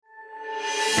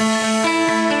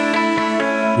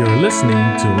You're listening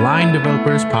to Line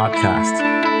Developers Podcast.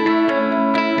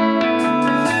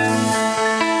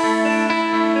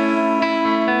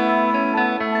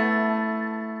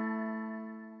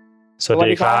 สวัส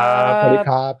ดีครับ สวัสดี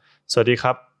ครับ สวัสดีค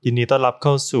รับยินดีต้อนรับเ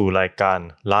ข้าสู่รายการ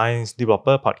Line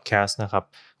Developer Podcast นะครับ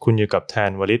คุณอยู่กับแท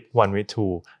นวลิตวันวิทู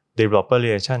Developer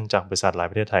Relation จากบริษัท LINE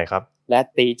ประเทศไทยครับและ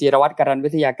ตีจิรวัตรการันวิ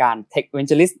ทยาการ Tech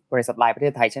Evangelist บริษัท LINE ประเท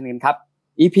ศไทยเช่นกันครับ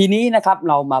EP นี้นะครับ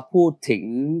เรามาพูดถึง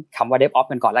คำว่า DevOps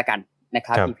กันก่อนละกันนะค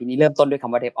รับ EP นี้เริ่มต้นด้วยค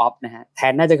ำว่า DevOps นะฮะแท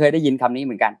นน่าจะเคยได้ยินคำนี้เ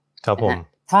หมือนกันครับผม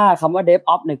ถ้าคำว่า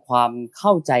DevOps ในความเข้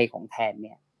าใจของแทนเ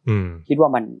นี่ยคิดว่า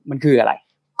มันคืออะไร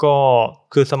ก็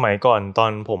คือสมัยก่อนตอ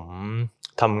นผม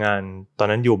ทำงานตอน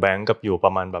นั้นอยู่แบงก์กับอยู่ปร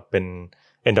ะมาณแบบเป็น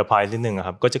Enterprise นิดนึงค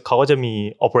รับเขาก็จะมี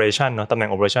Operation เนาะตำแหน่ง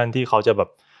Operation ที่เขาจะแบบ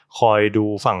คอยดู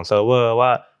ฝั่งเซิร์ฟเวอร์ว่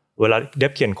าเวลา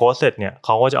Dev เขียนโค้ดเสร็จเนี่ยเข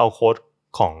าก็จะเอาโค้ด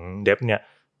ของ Dev เนี่ย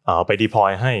ไป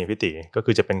deploy ให้พี่ติก็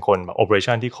คือจะเป็นคนแบบ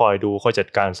Operation ที่คอยดูคอยจัด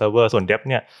การเซิร์ฟเวอร์ส่วน Dev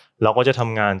เนี่ยเราก็จะท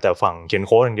ำงานแต่ฝั่งเขียนโ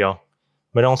ค้ดอย่างเดียว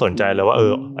ไม่ต้องสนใจเลยว่า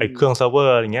ไอเครื่องเซิร์ฟเวอ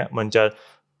ร์อย่างเงี้ยมัน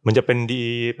จะเป็นดี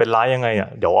เป็นร้ายยังไงอ่ะ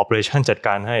เดี๋ยว Operation จัดก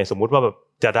ารให้สมมุติว่าแบบ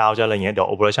จะดาวจะอะไรเงี้ยเดี๋ยว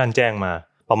Operation แจ้งมา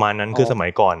ประมาณนั้นคือสมัย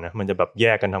ก่อนนะมันจะแบบแย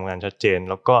กกันทำงานชัดเจน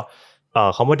แล้วก็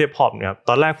คำว่า DevOps เนี่ยต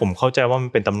อนแรกผมเข้าใจว่ามั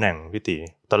นเป็นตำแหน่งพี่ติ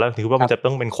ตอนแรกคิดว่ามันจะต้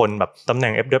องเป็นคนแบบตำแหน่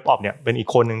ง DevOps เนี่ยเป็นอีก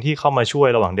คนนึงที่เข้ามาช่วย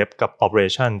ระหว่าง Dev กับ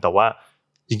Operation แต่ว่า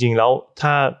จริงๆแล้วถ้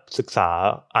าศึกษา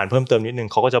อ่านเพิ่มเติมนิดนึง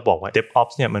เขาก็จะบอกว่า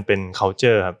DevOps เนี่ยมันเป็น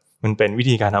culture ครับมันเป็นวิ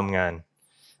ธีการทำงาน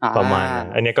ประมาณนั้น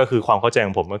อันนี้ก็คือความเข้าใจข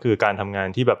องผมก็คือการทำงาน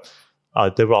ที่แบบ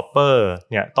developer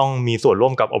เนี่ยต้องมีส่วนร่ว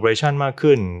มกับ operation มาก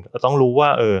ขึ้นต้องรู้ว่า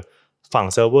ฝั่ง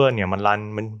เซิร์ฟเวอร์เนี่ยมันรัน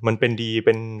มันเป็นดีเ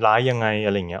ป็นร้ายยังไงอ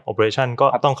ะไรเงี้ย operation ก็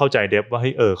ต้องเข้าใจ dev ว่าเ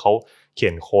ฮ้ยเขาเขี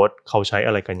ยนโค้ดเขาใช้อ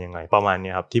ะไรกันยังไงประมาณ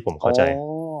นี้ครับที่ผมเข้าใจ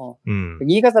อย่า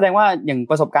งนี้ก็แสดงว่าอย่าง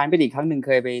ประสบการณ์เป็นอีกครั้งหนึ่งเค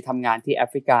ยไปทำงานที่แอ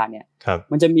ฟริกาเนี่ย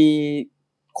มันจะมี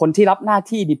คนที่รับหน้า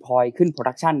ที่ deploy ขึ้น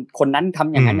production คนนั้นท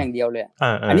ำอย่างนั้นอย่างเดียวเลย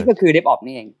อันนี้ก็คือ DevOps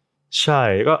นี่เองใช่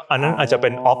ก็อันนั้นอาจจะเป็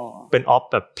น ops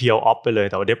แบบ pure ops ไปเลย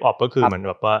แต่ว่า DevOps ก็คือเหมือน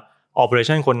แบบว่า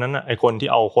operation คนนั้นน่ะไอ้คนที่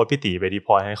เอาโค้ดพี่ติไป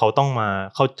deploy ให้เขาต้องมา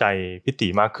เข้าใจพี่ติ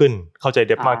มากขึ้นเข้าใจ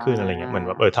Dev มากขึ้นอะไรเงี้ยเหมือนแ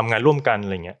บบทำงานร่วมกันอะ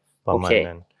ไรเงี้ยประมาณ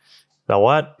นั้นแต่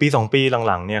ว่าปี2ปี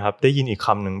หลังๆเนี่ยครับได้ยินอีกค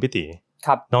ำหนึ่งพี่ติ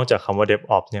นอกจากคำว่า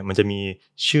DevOps เนี่ยมันจะมี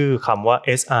ชื่อคำว่า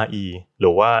SRE หรื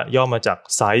อว่าย่อมาจาก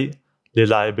Site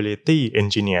Reliability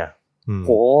Engineer โ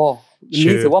ห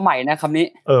นี่ถือว่าใหม่นะคำนี้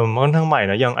มันค่อนข้างใหม่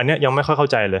นะยังอันเนี้ยยังไม่ค่อยเข้า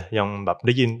ใจเลยยังแบบไ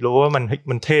ด้ยินรู้ว่า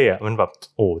มันเท่อะมันแบบ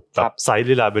แบบ Site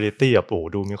Reliability อ่ะ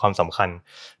ดูมีความสำคัญ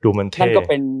ดูมันเท่นั่นก็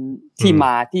เป็นที่ม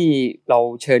าที่เรา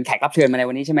เชิญแขกรับเชิญมาใน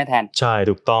วันนี้ใช่ไหมแทนใช่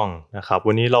ถูกต้องนะครับ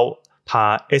วันนี้เราพา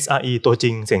SRE ตัวจริ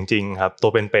งเสียงจริงครับตั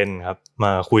วเป็นๆครับม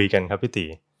าคุยกันครับพี่ติ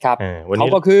ครับเขา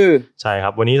ก็คือใช่ครั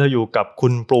บวันนี้เราอยู่กับคุ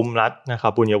ณปุมรัตน์นะครั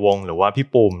บบุญยวงศ์หรือว่าพี่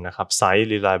ปุมนะครับ Site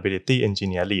Reliability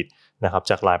Engineer Lead นะครับ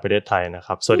จาก LINE ประเทศไทยนะค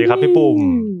รับสวัสดีครับพี่ปุม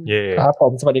เย่ครับผ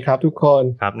มสวัสดีครับทุกคน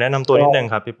ครับแนะนำตัวนิดนึง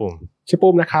ครับพี่ปุมชื่อปุ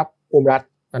มนะครับปุมรัตน์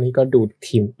ตอนนี้ก็ดู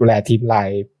แลทีม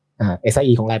LINE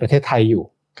SRE ของ LINE ประเทศไทยอยู่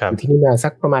ที่นี่มาสั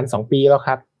กประมาณ2ปีแล้วค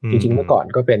รับจริงๆเมื่อก่อน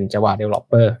ก็เป็น Java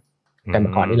Developer กันม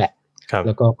าก่อนนี่แหละแ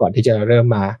ล้วก็ก่อนที่จะเริ่ม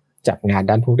มาจับงาน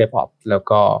ด้านพวก DevOps แล้ว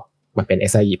ก็มาเป็น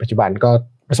SRE ปัจจุบันก็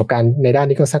ประสบการณ์ในด้าน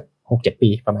นี้ก็สัก 6-7 ปี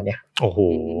ประมาณเนี้ยโอ้โห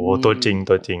ตัวจ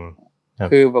ริง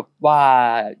คือแบบว่า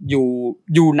อ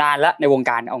ยู่นานแล้วในวง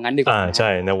การเอางั้นดีกว่าใช่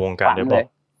ในวงการได้บอก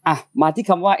มาที่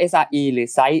คำว่า SRE หรือ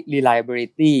Site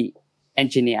Reliability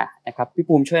Engineer นะครับพี่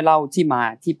ภูมิช่วยเล่าที่มา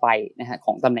ที่ไปนะฮะข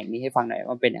องตำแหน่งนี้ให้ฟังหน่อย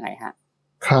ว่าเป็นยังไงฮะ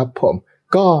ครับผม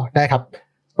ก็ได้ครับ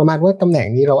ประมาณว่าตำแหน่ง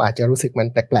นี้เราอาจจะรู้สึกมัน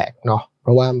แปลกๆเนาะเพ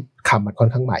ราะว่าคำมันค่อน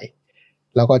ข้างใหม่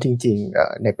แล้วก็จริง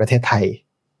ๆในประเทศไทย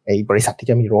ไอ้บริษัทที่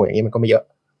จะมีโรอย่างนี้มันก็ไม่เยอะ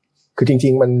คือจริ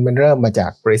งๆมันเริ่มมาจา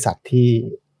กบริษัทที่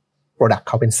product เ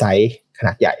ขาเป็นไซต์ขน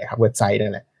าดใหญ่ครับเว็บไซต์นั่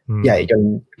นแหละใหญ่จน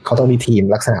เขาต้องมีทีม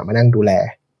ลักษณะมานั่งดูแล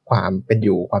ความเป็นอ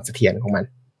ยู่ความเสถียรของมัน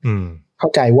เข้า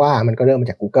ใจว่ามันก็เริ่มมา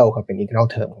จาก Google ครับเป็น internal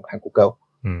term ของทาง Google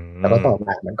แล้วก็ต่อม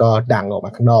ามันก็ดังออกม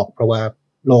าข้างนอกเพราะว่า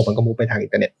โลกมันก็มุ่งไปทางอิ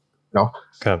นเทอร์เน็ตเนาะ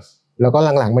ครับแล้วก็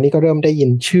หลังๆมานี้ก็เริ่มได้ยิน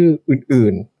ชื่ออื่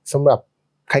นๆสำหรับ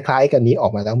คล้ายๆกันนี้ออ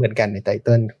กมาแล้วเหมือนกันในไตเ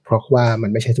ติ้ลเพราะว่ามั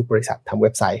นไม่ใช่ทุกบริษัททำเ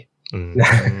ว็บไซต์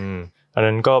อัน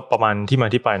นั้นก็ประมาณที่มา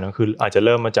ที่ไปเนาะคืออาจจะเ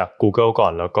ริ่มมาจาก Google ก่อ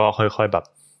นแล้วก็ค่อยๆแบบ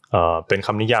เป็นค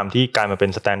ำนิยามที่กลายมาเป็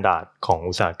นสแตนดาร์ดของ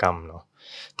อุตสาหกรรมเนาะ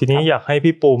ทีนี้อยากให้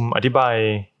พี่ปุมอธิบาย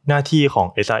หน้าที่ของ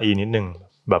SRE นิดนึง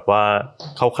แบบว่า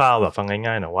คร่าวๆแบบฟัง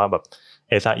ง่ายๆหน่อยว่าแบบ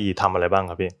SRE ทำอะไรบ้าง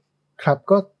ครับพี่ครับ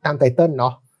ก็ตามไตเติ้ลเนา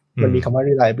ะมันมีคำว่า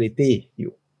reliability อ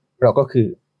ยู่เราก็คือ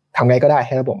ทำไงก็ได้ใ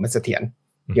ห้ระบบมันเสถียร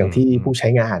อย่างที่ผู้ใช้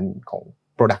งานของ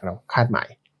product เราคาดหมาย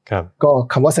ก็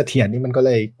คำว่าเสถียรนี่มันก็เ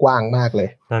ลยกว้างมากเลย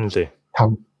นั่นสิท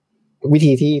ำวิ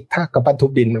ธีที่ถ้ากำปั้นทุ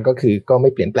บดินมันก็คือก็ไม่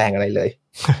เปลี่ยนแปลงอะไรเลย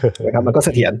นะครับมันก็เส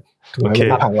ถียรถูกไหม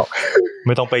ไม่พังหรอก ไ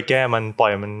ม่ต้องไปแก้มันปล่อ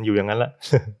ยมันอยู่อย่างนั้นแหละ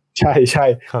ใช่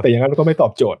แต่อย่างนั้นก็ไม่ตอ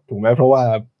บโจทย์ถูกไหมเพราะว่า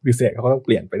บิสเนสเขาก็ต้องเป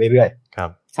ลี่ยนไปเรื่อย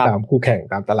ๆตามคู่แข่ง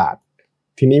ตามตลาด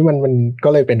ทีนี้มันก็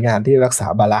เลยเป็นงานที่รักษา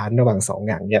บาลานซ์ระหว่าง2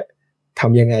อย่างเนี่ยท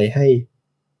ำยังไงให้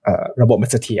ระบบมัน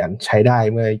เสถียรใช้ได้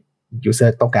เมื่อ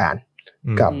user ต้องการ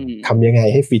กับทำยังไง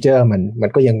ให้ฟีเจอร์มั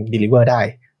นก็ยัง deliver ได้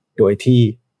โดยที่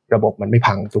ระบบมันไม่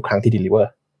พังทุกครั้งที่ deliver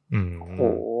โอ้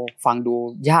ฟังดู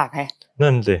ยากแฮะ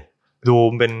นั่นสิดู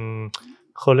เป็น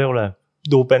เขาเรียกว่าอะไร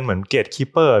ดูเป็นเหมือนเกตคี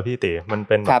เปอร์พี่เต๋มันเ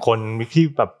ป็นแบบคนที่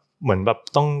แบบเหมือนแบบ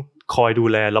ต้องคอยดู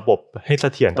แลระบบให้เส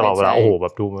ถียรตลอดเวลาโอ้โหแบ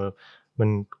บดูมัน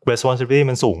responsibility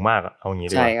มันสูงมากอะเอาอย่างนี้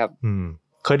ดีกว่าใช่ครับ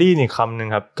เคยได้ยินอีกคำหนึ่ง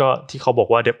ครับก็ที่เขาบอก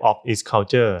ว่า DevOps is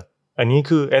culture อันนี้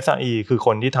คือ SRE คือค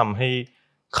นที่ทำให้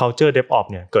culture DevOps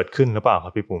เนี่ยเกิดขึ้นหรือเปล่าครั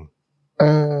บพี่ปุ่ม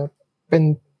เป็น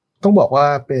ต้องบอกว่า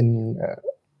เป็น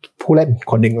ผู้เล่น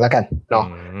คนหนึ่งแล้วกันเนาะ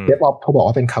DevOps เขาบอก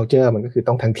ว่าเป็น culture มันก็คือ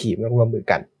ต้องทั้งทีมต้องร่วมมือ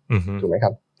กันถูกไหมค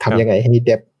รับทำยังไงให้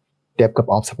Dev กับ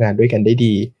Ops ทำงานด้วยกันได้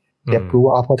ดี Dev รู้ว่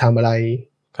า Ops เขาทำอะไร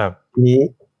นี้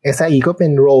SRE ก็เป็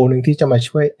นโรลนึงที่จะมา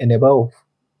ช่วย enable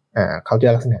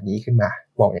culture ลักษณะนี้ขึ้นมา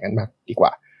บอกอย่างนั้นมากดีกว่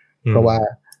าเพราะว่า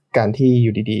การที่อ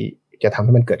ยู่ดีๆจะทำใ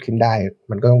ห้มันเกิดขึ้นได้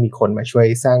มันก็ต้องมีคนมาช่วย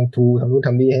สร้าง tool ทำนู่นท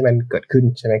ำนี่ให้มันเกิดขึ้น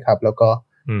ใช่ไหมครับแล้วก็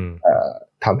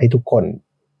ทำให้ทุกคน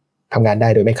ทำงานได้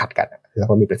โดยไม่ขัดกันแล้ว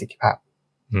ก็มีประสิทธิภาพ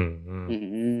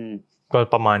ก็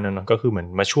ประมาณนั้นนะก็คือเหมือน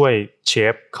มาช่วยเช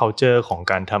ฟ culture ของ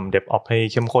การทำ DevOps ให้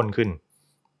เข้มข้นขึ้น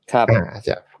ครับ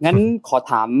งั้นขอ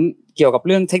ถามเกี่ยวกับเ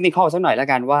รื่องเทคนิคอลสักหน่อยแล้ว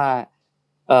กันว่า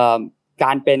ก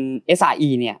ารเป็น SRE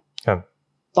เนี่ย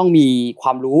ต้องมีคว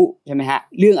ามรู้ใช่ไหมฮะ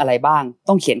เรื่องอะไรบ้าง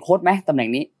ต้องเขียนโค้ดไหมตำแหน่ง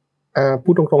นี้พู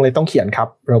ดตรงๆเลยต้องเขียนครับ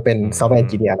เราเป็นซอฟต์แวร์เอน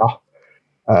จิเนียร์เนาะ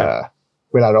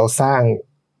เวลาเราสร้าง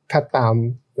ถ้าตาม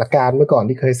หลักการเมื่อก่อน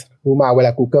ที่เคยรู้มาเวล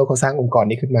า Google เขาสร้างองค์กร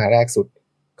นี้ขึ้นมาแรกสุด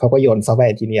เขาก็โยนซอฟต์แวร์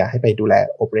เอนจิเนียร์ให้ไปดูแล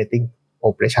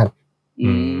operation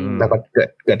แล้วก็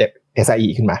เกิด SRE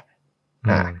ขึ้นมา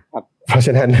เพราะฉ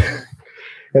ะนั้น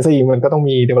SRE มันก็ต้อง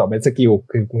มี development skill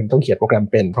คือมันต้องเขียนโปรแกรม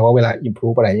เป็นเพราะว่าเวลา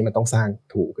improve อะไรนี่มันต้องสร้าง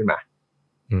ถูกขึ้นมา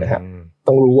นะครับ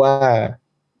ต้องรู้ว่า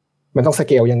มันต้องส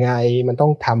เกลยังไงมันต้อ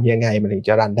งทำยังไงมันถึงจ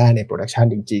ะรันได้ในโปรดักชัน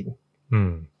จริง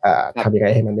ๆทำยังไง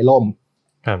ให้มันไม่ล่ม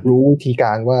รู้วิธีก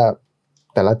ารว่า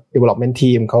แต่ละ development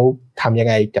team เขาทำยัง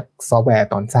ไงจากซอฟต์แวร์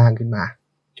ตอนสร้างขึ้นมา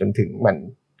จนถึงมัน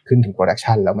ขึ้นถึงโปรดัก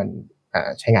ชันแล้วมัน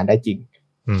ใช้งานได้จริง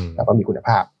แล้วก็มีคุณภ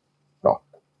าพเนาะ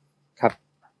ครับ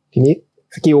ทีนี้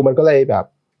สกิลมันก็เลยแบบ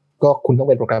ก็คุณต้อง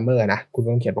เป็นโปรแกรมเมอร์นะคุณ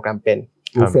ต้องเขียนโปรแกรมเป็น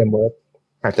รู้เฟรมเวิร์ก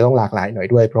อาจจะต้องหลากหลายหน่อย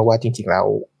ด้วยเพราะว่าจริงๆแล้ว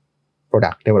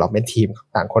product development team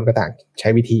ต่างคนก็ต่างใช้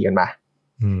วิธีกันมา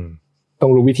ต้อ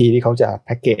งรู้วิธีที่เขาจะแ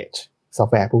พ็กเกจซอฟ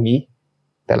ต์แวร์พวกนี้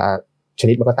แต่ละช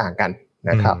นิดมันก็ต่างกัน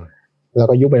นะครับแล้ว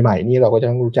ก็ยุคใหม่ๆนี่เราก็จะ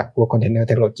ต้องรู้จักพวก container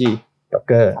technology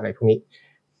Docker อะไรพวกนี้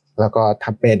แล้วก็ท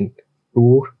ำเป็น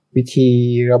รู้วิธี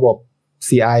ระบบ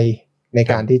CI ใน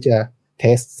การที่จะ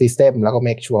test system แล้วก็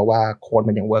make sure ว่าโค้ด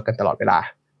มันยัง work กันตลอดเวลา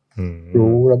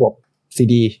รู้ระบบ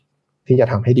CD ที่จะ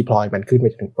ทำให้ deploy มันขึ้นไป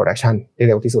ถึง production ได้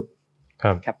เร็วที่สุดค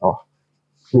รับ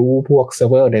รู้พวก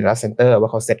server ใน data center ว่า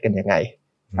เขาเซตกันยังไง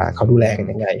เขาดูแลกัน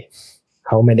ยังไงเ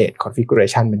ขา manage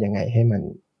configuration มันยังไงให้มัน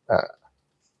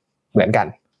เหมือนกัน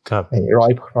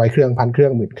ร้อยเครื่องพันเครื่อ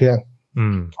งหมื่นเครื่อง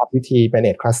ครับวิธี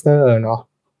manage cluster เนาะ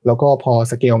แล้วก็พอ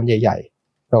สเกลมันใหญ่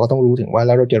ๆเราก็ต้องรู้ถึงว่าแ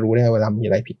ล้วเราจะรู้ได้เวลามีอ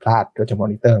ะไรผิดพลาดเราจะ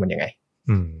monitor มันยังไง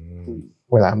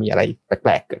เวลามีอะไรแป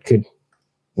ลกๆเกิดขึ้น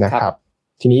นะครับ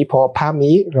ทีนี้พอภาพ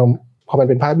นี้พอมัน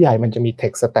เป็นภาพใหญ่มันจะมี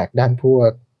tech stack ด้านพวก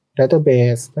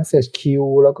database message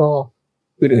queue แล้วก็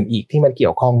อื่นๆอีกที่มันเกี่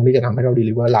ยวข้องที่จะทำให้เรา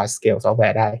deliver large scale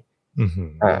software ได้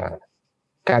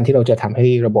การที่เราจะทำให้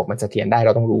ระบบมันเสถียรได้เร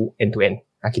าต้องรู้ end to end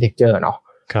architecture เนาะ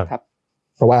ครับ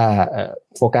เพราะว่า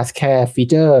โฟกัสแค่ฟี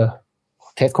เจอร์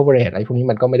test coverage อะไรพวกนี้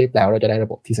มันก็ไม่ได้แปลว่าเราจะได้ระ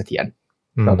บบที่เสถียร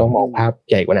เราต้องมองภาพ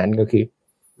ใหญ่กว่านั้นก็คือ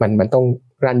มันต้อง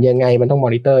รันยังไงมันต้องมอ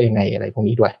นิเตอร์ยังไงอะไรพวก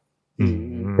นี้ด้วย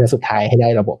เพื่อสุดท้ายให้ได้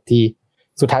ระบบที่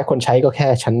สุดท้ายคนใช้ก็แค่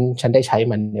ฉันได้ใช้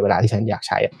มันในเวลาที่ฉันอยาก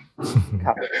ใช้ค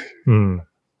รับ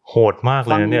โหดมากเ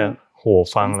ลยนะเนี่ยโห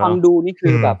ฟังดูนี่คื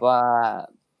อแบบว่า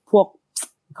พวก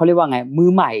เขาเรียกว่าไงมือ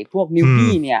ใหม่พวกนิว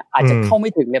บี้เนี่ยอาจจะเข้าไม่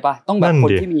ถึงเลยป่ะต้องแบบคน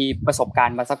ที่มีประสบการ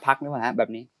ณ์มาสักพักนึงนะฮะแบบ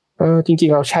นี้จริ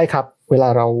งๆเราใช่ครับเวลา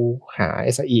เราหา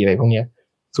SRE อะไรพวกนี้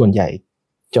ส่วนใหญ่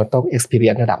จะต้อง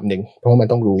experience ระดับหนึ่งเพราะว่ามัน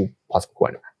ต้องรู้พอสมควร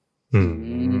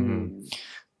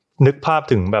นึกภาพ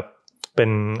ถึงแบบเป็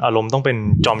นอารมณ์ต้องเป็น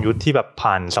จอมยุทธที่แบบ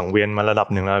ผ่านสังเวียนมาระดับ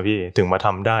หนึ่งแล้วพี่ถึงมาท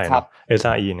ำได้นะ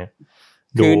SRE เนี่ย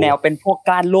คือแนวเป็นพวก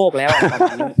ก้านโลกแล้ว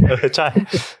ใช่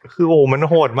คือโอ้มัน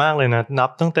โหดมากเลยนะนับ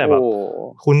ตั้งแต่แบบ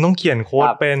คุณต้องเขียนโค้ด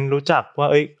เป็นรู้จักว่า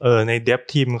ในเดฟ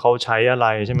ทีมเขาใช้อะไร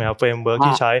ใช่ไหมครับเฟรมเวิร์ก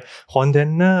ที่ใช้คอนเทน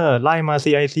เนอร์ไล่มา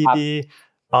CI/CD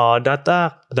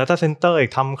data center อี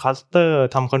กทำ cluster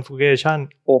ทำ configuration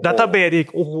database อีก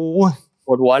โอ้โห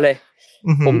วดหัวเลย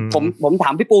ผมถา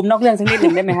มพี่ปูมนอกเรื่องสักนิดนึ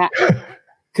งได้ไหมฮะ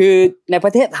คือในปร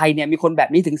ะเทศไทยเนี่ยมีคนแบบ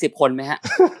นี้ถึง10 คนไหมฮะ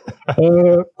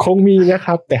คงมีนะค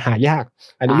รับแต่หายาก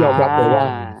อันนี้ยอมรับเลยว่า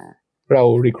เรา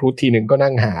รีครูททีหนึ่งก็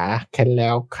นั่งหาแค้นแล้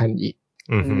วคันอีก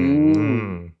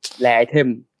แลไอเทม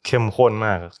เข้มข้นม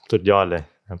ากสุดยอดเลย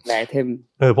ครับแลไอเทม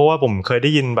เพราะว่าผมเคยได้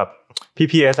ยินแบบ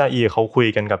พี่ SRE เขาคุย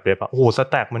กันกับเดฟโอ้โหส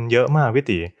แต็กมันเยอะมากพี่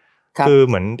ติคือ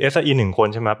เหมือน SRE 1 คน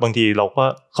ใช่ไหมบางทีเราก็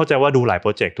เข้าใจว่าดูหลายโป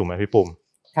รเจกต์ถูกไหมพี่ปุ่ม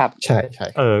ครับใช่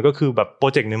ก็คือแบบโปร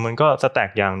เจกต์นึงมันก็สแต็ก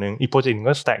อย่างนึงอีกโปรเจกต์นึง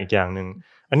ก็สแต็กอีกอย่างนึง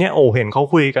อันเนี้ยเห็นเขา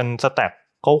คุยกันสแต็ก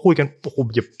เขาคุยกันโอ้โห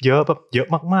เยอะแบบเยอะ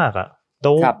มากๆอ่ะแ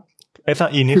ล้ว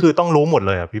SRE นี่คือต้องรู้หมดเ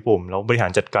ลยอ่ะพี่ปุ่มแล้วบริหา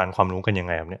รจัดการความรู้กันยังไ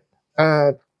งครับเนี่ย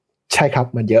ใช่ครับ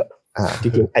มันเยอะจ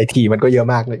ริงๆ IT มันก็เยอะ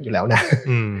มากเลยอยู่แล้วนะ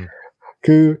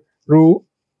คือรู้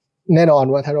แน่นอน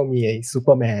ว่าถ้าเรามีไอ้ซูเป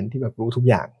อร์แมนที่แบบรู้ทุก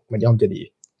อย่างมันย่อมจะดี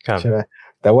ใช่ไหม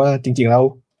แต่ว่าจริงๆแล้ว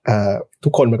ทุ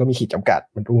กคนมันก็มีขีดจำกัด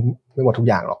มันรู้ไม่หมดทุก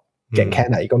อย่างหรอกเก่งแค่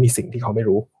ไหนก็มีสิ่งที่เขาไม่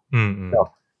รู้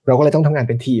เราก็เลยต้องทำงาน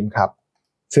เป็นทีมครับ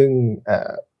ซึ่ง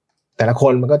แต่ละค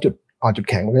นมันก็จุดอ่อนจุด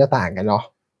แข็งมันก็จะต่างกันเนาะ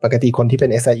ปกติคนที่เป็น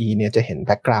SRE เนี่ยจะเห็นแ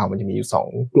บ็คกราวด์มันจะมีอยู่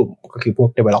2 กลุ่มก็คือพวก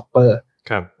developer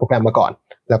โปรแกรมมาก่อน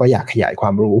แล้วก็อยากขยายควา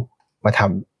มรู้มาท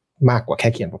ำมากกว่าแค่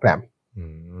เขียนโปรแกรม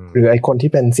หรือไอคน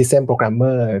ที่เป็น system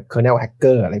programmer kernel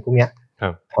hacker อะไรพวกเนี้ย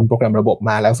ทำโปรแกรมระบบ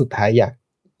มาแล้วสุดท้าย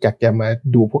อยากจะมา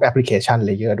ดูพวกแอปพลิเคชันเ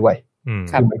ลเยอร์ด้วย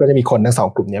มันก็จะมีคนทั้ง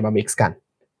2 กลุ่มนี้มา mix กัน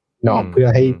เนาะเพื่อ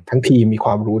ให้ทั้งทีมมีค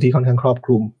วามรู้ที่ค่อนข้างครอบค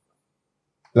ลุม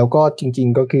แล้วก็จริง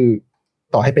ๆก็คือ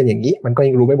ต่อให้เป็นอย่างนี้มันก็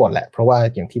ยังรู้ไม่หมดแหละเพราะว่า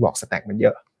อย่างที่บอกสแต็กมันเย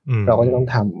อะเราก็จะต้อง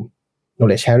ทำ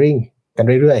knowledge sharing กัน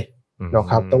เรื่อยๆนะ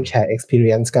ครับต้องแชร์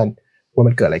experience กันว่า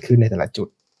มันเกิดอะไรขึ้นในแต่ละจุด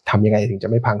ทำยังไงถึงจะ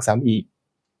ไม่พังซ้ำอีก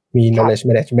มี knowledge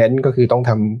management ก็คือต้อง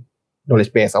ทำ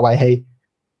knowledge base เอาไว้ให้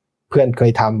เพื่อนเค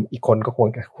ยทำอีกคนก็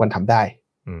ควรทำได้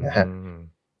นะฮะ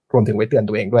รวมถึงไว้เตือน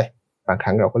ตัวเองด้วยบางค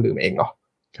รั้งเราก็ลืมเองเนาะ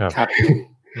ครับ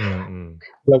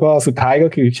แล้วก็สุดท้ายก็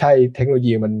คือใช่เทคโนโล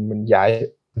ยีมันย้าย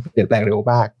เปลี่ยนแปลงเร็ว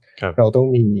มากเราต้อง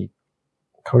มี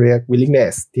เขาเรียก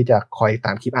willingness ที่จะคอยต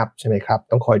าม keep up ใช่ไหมครับ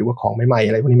ต้องคอยดูว่าของใหม่ๆอ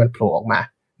ะไรพวกนี้มันโผล่ออกมา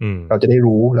เราจะได้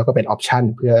รู้แล้วก็เป็น option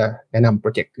เพื่อแนะนำโปร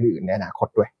เจกต์อื่นในอนาคต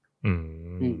ด้วย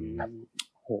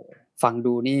โหฟัง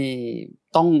ดูนี่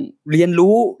ต้องเรียน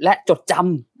รู้และจดจ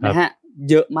ำนะฮะ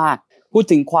เยอะมากพูด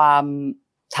ถึงความ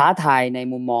ท้าทายใน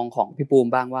มุมมองของพี่ปูม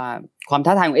บ้างว่าความท้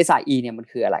าทายของ SRE เนี่ยมัน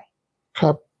คืออะไรค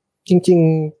รับจริง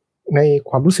ๆใน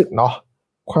ความรู้สึกเนาะ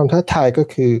ความท้าทายก็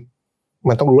คือ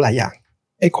มันต้องรู้หลายอย่าง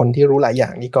ไอ้คนที่รู้หลายอย่า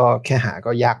งนี่ก็แค่หา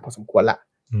ก็ยากพอสมควรละ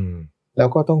แล้ว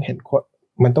ก็ต้องเห็น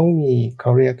มันต้องมีเข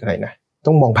าเรียกอะไรนะ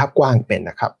ต้องมองภาพกว้างเป็น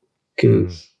นะครับคือ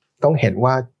ต้องเห็น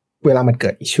ว่าเวลามันเกิ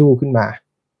ดอิชชูขึ้นมา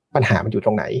ปัญหามันอยู่ต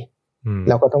รงไหนแ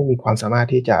ล้วก็ต้องมีความสามารถ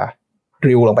ที่จะ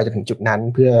ริวลงไปจนถึงจุดนั้น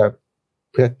เ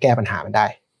พื่อแก้ปัญหามันได้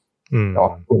เนา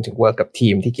ะรวมถึงเวิร์กกับที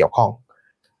มที่เกี่ยวข้อง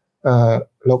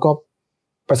แล้วก็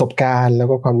ประสบการณ์แล้ว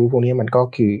ก็ความรู้พวกนี้มันก็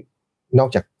คือนอก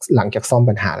จากหลังจากซ่อม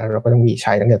ปัญหาแล้วเราก็ต้องมีใ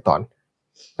ช้ตั้งแต่ตอน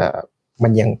มั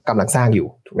นยังกำลังสร้างอยู่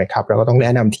ถูกไหมครับเราก็ต้องแน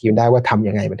ะนำทีมได้ว่าทำ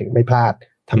ยังไงมันถึงไม่พลาด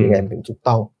ทำยังไงมันถึงถูก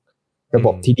ต้องระบ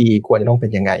บที่ดีควรจะต้องเป็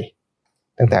นยังไง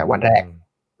ตั้งแต่วันแรก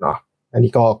เนาะอัน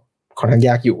นี้ก็ค่อนข้างย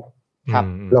ากอยู่ครับ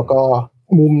แล้วก็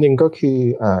มุมหนึ่งก็คือ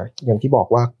อย่างที่บอก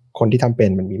ว่าคนที่ทำเป็น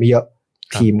มันมีไม่เยอะ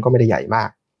ทีมก็ไม่ได้ใหญ่มาก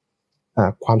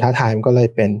ความท้าทายมันก็เลย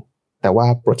เป็นแต่ว่า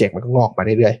โปรเจกต์มันก็งอกมา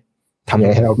เรื่อยๆทำยังไ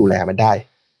งให้เราดูแลมันได้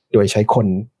โดยใช้คน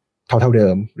เท่าเดิ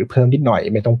มหรือเพิ่มนิดหน่อย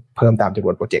ไม่ต้องเพิ่มตามจำน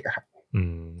วนโปรเจกต์ครับ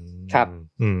ครับ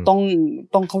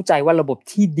ต้องเข้าใจว่าระบบ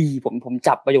ที่ดีผม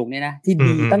จับประโยคนี้นะที่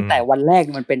ดีตั้งแต่วันแรก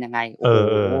มันเป็นยังไงโอ้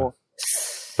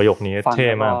ประโยคนี้เท่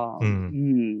มาก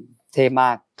เท่ม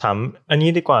ากถามอันนี้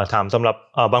ดีกว่าถามสำหรับ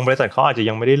บางบริษัทเขาอาจจะ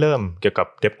ยังไม่ได้เริ่มเกี่ยวกับ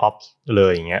DevOps เล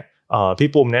ยอย่างเงี้ยพี่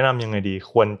ปุ้มแนะนำยังไงดี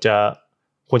ควร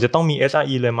จะต้องมี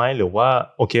SRE เลยไหมหรือว่า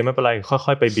โอเคไม่เป็นไรค่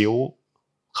อยๆไป build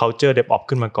culture DevOps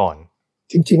ขึ้นมาก่อน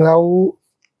จริงๆแล้ว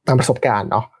ตามประสบการณ์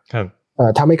เนาะครับ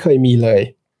ถ้าไม่เคยมีเลย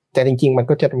แต่จริงๆมัน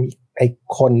ก็จะมีไอ้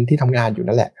คนที่ทำงานอยู่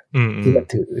นั่นแหละที่มัน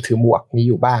ถือหมวกนี้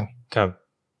อยู่บ้างครับ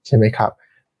ใช่ไหมครับ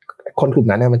คนกลุ่ม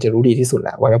นั้นเนี่ยมันจะรู้ดีที่สุดแห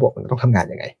ละว่าระบบมันต้องทำงาน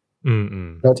ยังไง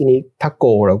แล้วทีนี้ถ้าโก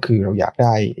เราคือเราอยากไ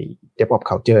ด้ DevOps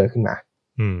culture ขึ้นมา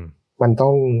มันต้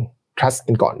อง trust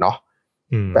กันก่อนเนาะ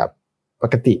แบบป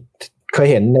กติเคย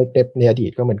เห็นในอดี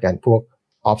ตก็เหมือนกันพวก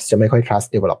Ops จะไม่ค่อย trust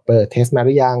developer test มาห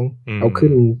รือยังเอาขึ้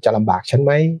นจะลำบากฉันไห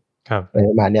มอะไร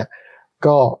ประมาณเนี้ย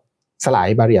ก็สลาย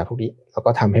บาเรียร์พวกนี้แล้ว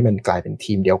ก็ทำให้มันกลายเป็น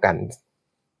ทีมเดียวกัน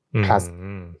trust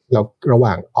แล้วระห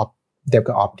ว่าง Ops Dev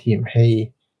กับ Ops ทีมให้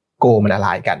Go มันอะไร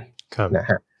กันนะ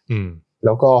ฮะแ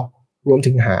ล้วก็รวม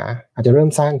ถึงอาจจะเริ่ม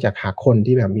สร้างจากหาคน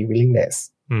ที่แบบมี willingness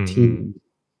ที่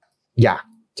อยาก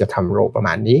จะทำโรประม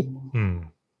าณนี้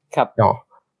ครับเนาะ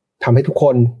ทำให้ทุกค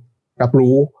นรับ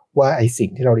รู้ว่าไอ้สิ่ง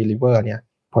ที่เรา deliver เนี่ย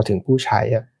พอถึงผู้ใช้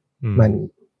อ่ะมัน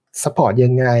ซัพพอร์ตยั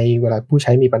งไงเวลาผู้ใ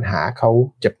ช้มีปัญหาเขา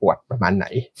เจ็บปวดประมาณไหน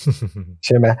ใ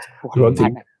ช่ไหมรวมถึ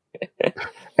ง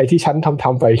ไอ้ที่ฉันท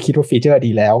ำไปคิดว่าฟีเจอร์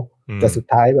ดีแล้วแต่สุด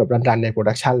ท้ายแบบรันในโปร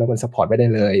ดักชันแล้วมันซัพพอร์ตไม่ได้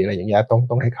เลยอะไรอย่างเงี้ย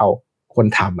ต้องให้เขาคน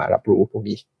ทำรับรู้พวก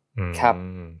นี้ครับ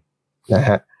นะ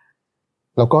ฮะ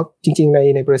แล้วก็จริง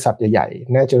ๆในบริษัทใหญ่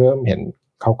ๆน่าจะเริ่มเห็น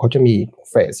เขาจะมี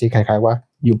เฟสที่คล้ายๆว่า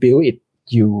you build it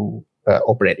you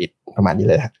operate it ประมาณนี้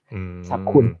เลยครับ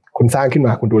คุณสร้างขึ้นม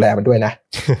าคุณดูแลมันด้วยนะ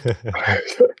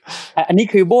อันนี้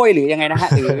คือโบยหรือยังไงนะฮะ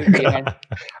หรือยังไง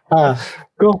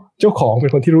ก็เจ้าของเป็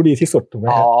นคนที่รู้ดีที่สุดถูกไหม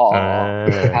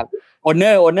ครับ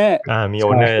owner มี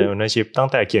ownership ตั้ง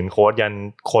แต่เขียนโค้ดยัน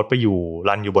โค้ดไปอยู่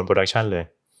รันอยู่บนโปรดักชันเลย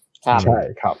ใช่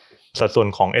ครับสัดส่วน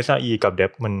ของ SRE กับ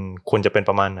Dev มันควรจะเป็น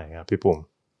ประมาณไหนครับพี่ปุ่ม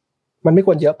มันไม่ค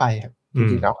วรเยอะไปครับจ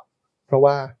ริงๆแล้วเพราะ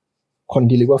ว่าคน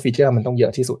deliver feature มันต้องเยอ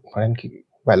ะที่สุดเพราะนั่นคือ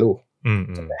value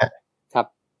ใช่ไหมฮะครับ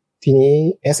ทีนี้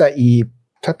SRE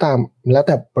ถ้าตามแล้วแ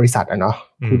ต่บริษัทเนาะ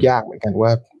พูดยากเหมือนกันว่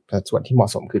าส่วนที่เหมาะ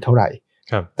สมคือเท่าไหร่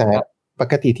แต่ป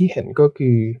กติที่เห็นก็คื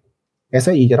อ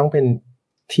SRE จะต้องเป็น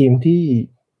ทีมที่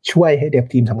ช่วยให้ Dev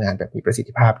ทีมทำงานแบบมีประสิท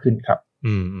ธิภาพขึ้นครับ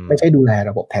ไม่ใช่ดูแล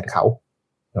ระบบแทนเขา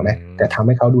ถูกไหมแต่ทำใ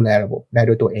ห้เขาดูแลระบบได้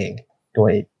ด้วยตัวเองโด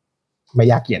ยไม่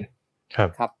ยากเย็นค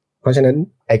รับเพราะฉะนั้น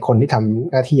ไอคนที่ท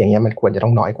ำหน้าที่อย่างเงี้ยมันควรจะต้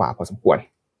องน้อยกว่าพอสมควร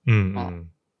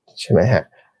ใช่ไหมฮะ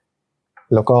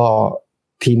แล้วก็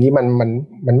ทีมนี้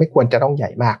มันไม่ควรจะต้องใหญ่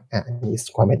มากอันนี้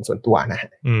ความเห็นส่วนตัวนะฮะ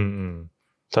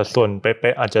สัดส่วนเป๊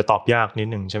ะๆอาจจะตอบยากนิด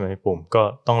นึงใช่ไหมพี่ปุ่มก็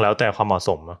ต้องแล้วแต่ความเหมาะส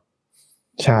มอ่ะ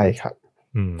ใช่ครับ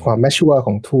ความแมชชัวร์ข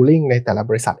อง tooling ในแต่ละ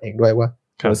บริษัทเองด้วยว่า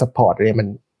เราซัพพอร์ตอะไร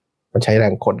มันใช้แร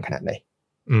งคนขนาดไหน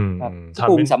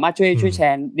ปุ่มสามารถช่วยแช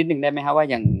ร์นิดนึงได้ไหมครับว่า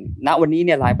อย่างณวันนี้เ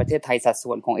นี่ยรายประเทศไทยสัดส่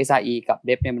วนของ SRE กับ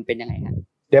Dev เนี่ยมันเป็นยังไงฮะ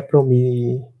Dev เรามี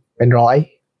เป็น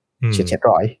100เฉียด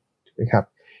100นะครับ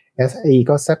SRE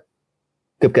ก็สัก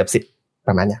เกือบ10ป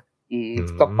ระมาณเนี้ย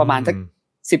ก็ประมาณสัก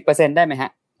 10% ได้ไหมฮะ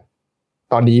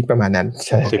ตอนนี้ประมาณนั้นใ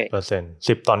ช่ 10%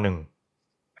 10 ต่อ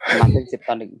 1ประมาณ10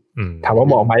 ต่อ 1ถามว่าเ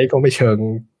หมาะไหมก็ไม่เชิง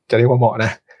จะเรียกว่าเหมาะน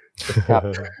ะครับ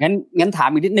งั้นถาม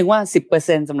อีกนิดนึงว่า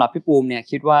 10% สำหรับพี่ปูมเนี่ย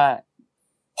คิดว่า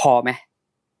พอไหม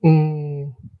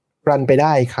รันไปไ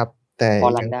ด้ครับแต่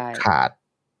ยังขาด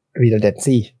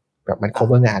redundancy แบบมัน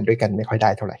cover งานด้วยกันไม่ค่อยได้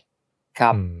เท่าไหร่ค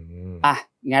รับ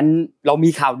งั้นเรามี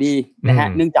ข่าวดีนะฮะ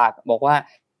เนื่องจากบอกว่า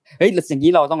เฮ้ยอย่าง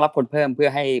นี้เราต้องรับคนเพิ่มเพื่อ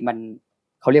ให้มัน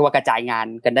เขาเรียกว่ากระจายงาน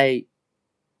กันได้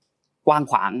กว้าง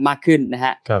ขวางมากขึ้นนะฮ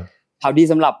ะข่าวดี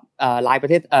สำหรับรายประ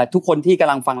เทศทุกคนที่ก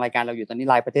ำลังฟังรายการเราอยู่ตอนนี้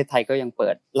รายประเทศไทยก็ยังเปิ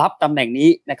ดรับตำแหน่งนี้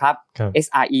นะครับ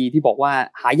SRE ที่บอกว่า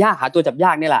หายากหาตัวจับย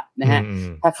ากนี่แหละนะฮะ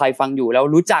ถ้าใครฟังอยู่แล้ว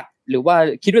รู้จักหรือว่า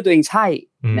คิดว่าตัวเองใช่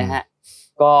นะฮะ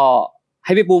ก็ใ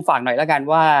ห้พี่ปูมฝากหน่อยแล้วกัน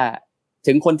ว่า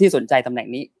ถึงคนที่สนใจตำแหน่ง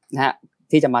นี้นะฮะ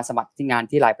ที่จะมาสมัครที่งาน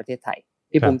ที่รายประเทศไทย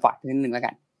พี่ปูมฝากนิดนึงแล้ว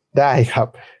กันได้ครับ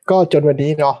ก็จนวัน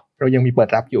นี้เนาะเรายังมีเปิด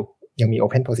รับอยู่ยังมี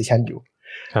open position อยู่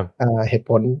เหตุ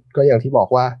ผลก็อย่างที่บอก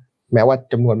ว่าแม้ว่า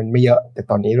จำนวนมันไม่เยอะแต่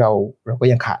ตอนนี้เราก็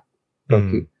ยังขาดก็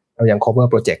คือเรายัง cover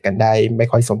project กันได้ไม่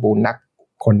ค่อยสมบูรณ์นัก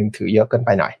คนหนึ่งถือเยอะเกินไป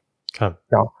หน่อย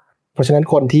เนาะเพราะฉะนั้น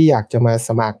คนที่อยากจะมาส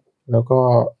มัครแล้วก็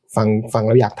ฟังแ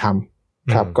ล้วอยากท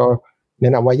ำครับก็แน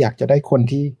ะนำว่าอยากจะได้คน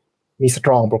ที่มี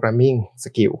strong programming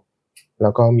skill แล้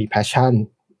วก็มี passion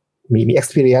มี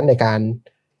experience ในการ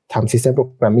ทำ system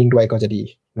programming ด้วยก็จะดี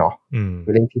เนาะ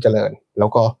เรื่องที่เจริญแล้ว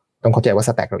ก็ต้องเข้าใจว่า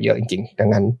stack เราเยอะจริงๆดัง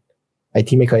นั้นไอ้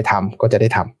ที่ไม่เคยทำก็จะได้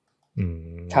ท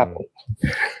ำครับ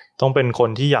ต้องเป็นคน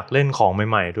ที่อยากเล่นของ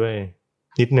ใหม่ๆด้วย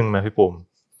นิดนึงไหมพี่ปุ่ม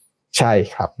ใช่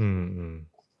ครับ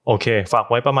โอเคฝาก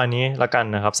ไว้ประมาณนี้ละกัน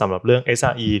นะครับสำหรับเรื่อง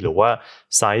SRE หรือว่า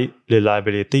Site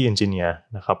Reliability Engineer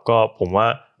นะครับก็ผมว่า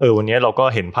วันนี้เราก็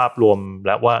เห็นภาพรวมแ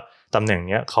ล้วว่าตำแหน่ง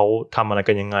เนี้ยเขาทำอะไร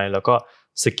กันยังไงแล้วก็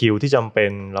สกิลที่จำเป็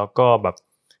นแล้วก็แบบ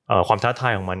ความท้าทา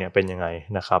ยของมันเนี่ยเป็นยังไง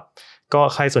นะครับก็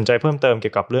ใครสนใจเพิ่มเติมเกี่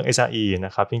ยวกับเรื่อง SRE น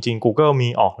ะครับจริงๆ Google มี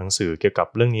ออกหนังสือเกี่ยวกับ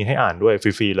เรื่องนี้ให้อ่านด้วยฟ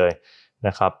รีๆเลยน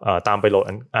ะครับตามไปโหลด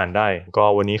อ่านได้ก็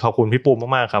วันนี้ขอบคุณพี่ปูม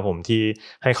มากๆครับผมที่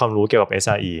ให้ความรู้เกี่ยวกับ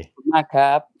SRE ขอบคุณมากค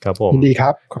รับครับผมยินดีครั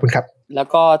บขอบคุณครับแล้ว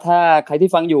ก็ถ้าใครที่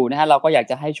ฟังอยู่นะฮะเราก็อยาก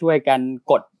จะให้ช่วยกัน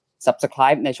กด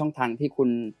Subscribe ในช่องทางที่คุณ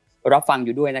รับฟังอ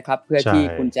ยู่ด้วยนะครับเพื่อที่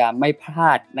คุณจะไม่พล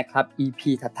าดนะครับ EP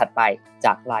ถัดๆไปจ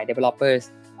าก Line Developers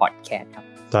Podcast ครับ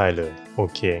ได้เลยโอ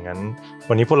เคงั้น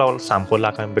วันนี้พวกเรา3คนล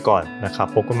ากันไปก่อนนะครับ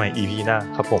พบกันใหม่ EP หน้า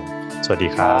ครับผมสวัสดี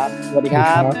ครับสวัสดีค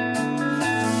รับ